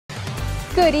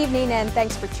Good evening and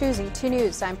thanks for choosing 2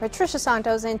 News. I'm Patricia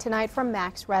Santos in tonight from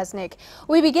Max Resnick.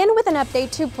 We begin with an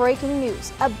update to breaking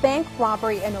news. A bank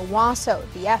robbery in Owasso.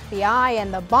 The FBI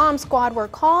and the bomb squad were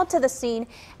called to the scene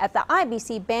at the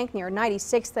IBC Bank near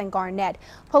 96th and Garnett.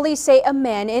 Police say a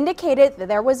man indicated that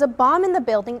there was a bomb in the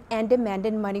building and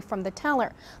demanded money from the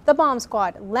teller. The bomb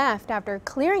squad left after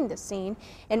clearing the scene.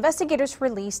 Investigators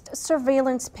released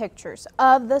surveillance pictures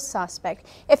of the suspect.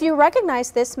 If you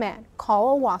recognize this man,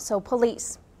 call Owasso Police.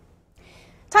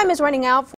 Time is running out.